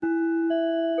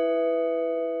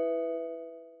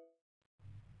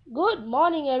Good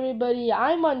morning, everybody.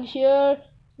 I'm on here.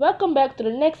 Welcome back to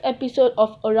the next episode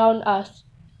of Around Us.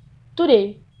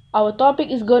 Today, our topic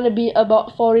is going to be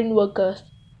about foreign workers.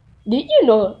 Did you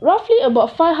know roughly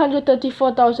about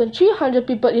 534,300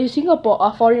 people in Singapore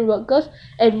are foreign workers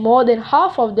and more than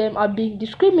half of them are being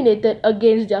discriminated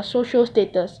against their social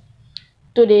status?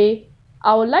 Today,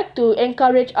 I would like to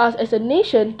encourage us as a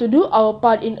nation to do our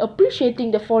part in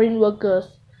appreciating the foreign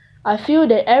workers. I feel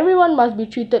that everyone must be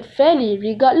treated fairly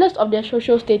regardless of their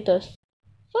social status.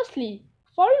 Firstly,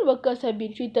 foreign workers have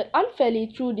been treated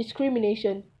unfairly through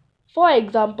discrimination. For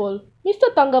example,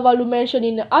 Mr. Tangavalu mentioned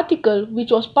in an article which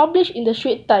was published in the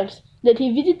Straits Times that he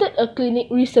visited a clinic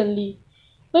recently.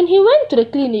 When he went to the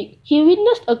clinic, he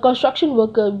witnessed a construction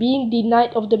worker being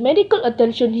denied of the medical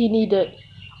attention he needed.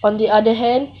 On the other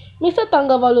hand, Mr.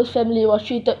 Tangavalu's family was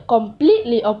treated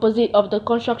completely opposite of the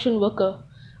construction worker.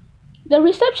 The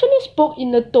receptionist spoke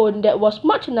in a tone that was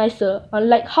much nicer,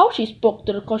 unlike how she spoke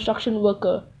to the construction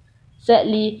worker.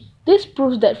 Sadly, this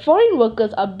proves that foreign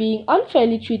workers are being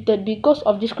unfairly treated because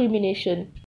of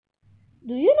discrimination.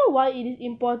 Do you know why it is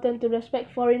important to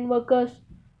respect foreign workers?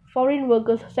 Foreign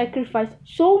workers sacrifice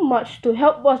so much to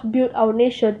help us build our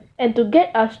nation and to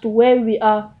get us to where we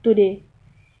are today.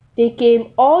 They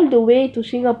came all the way to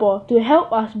Singapore to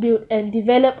help us build and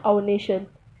develop our nation.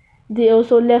 They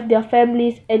also left their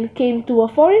families and came to a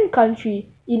foreign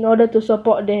country in order to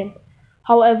support them.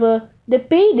 However, the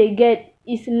pay they get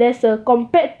is lesser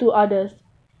compared to others.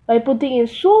 By putting in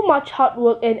so much hard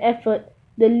work and effort,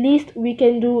 the least we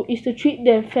can do is to treat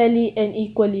them fairly and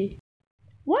equally.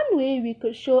 One way we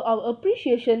could show our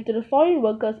appreciation to the foreign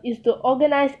workers is to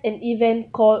organize an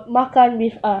event called Makan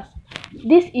with Us.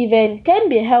 This event can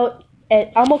be held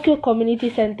at Ang Mo Kio Community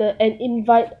Centre and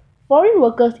invite foreign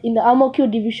workers in the Ang Mo Kio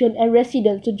division and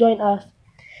residents to join us.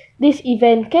 This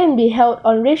event can be held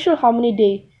on Racial Harmony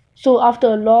Day, so after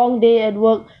a long day at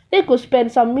work, they could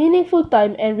spend some meaningful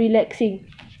time and relaxing.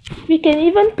 We can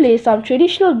even play some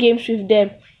traditional games with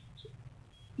them.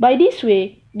 By this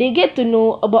way, they get to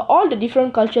know about all the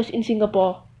different cultures in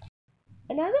Singapore.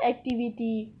 Another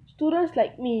activity students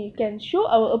like me can show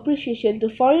our appreciation to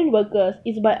foreign workers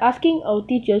is by asking our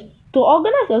teachers to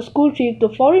organize a school trip to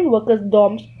foreign workers'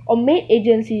 dorms or maid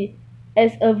agency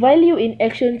as a value in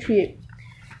action trip.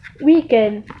 We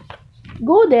can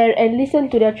go there and listen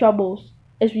to their troubles,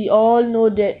 as we all know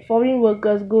that foreign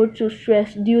workers go through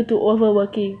stress due to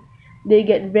overworking. They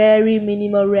get very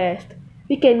minimal rest.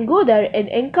 We can go there and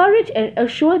encourage and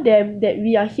assure them that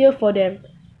we are here for them.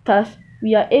 Thus,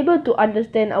 we are able to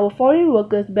understand our foreign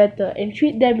workers better and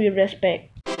treat them with respect.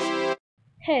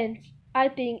 Hence, I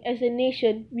think as a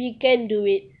nation, we can do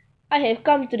it. I have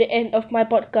come to the end of my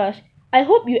podcast. I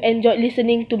hope you enjoyed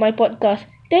listening to my podcast.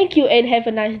 Thank you and have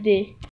a nice day.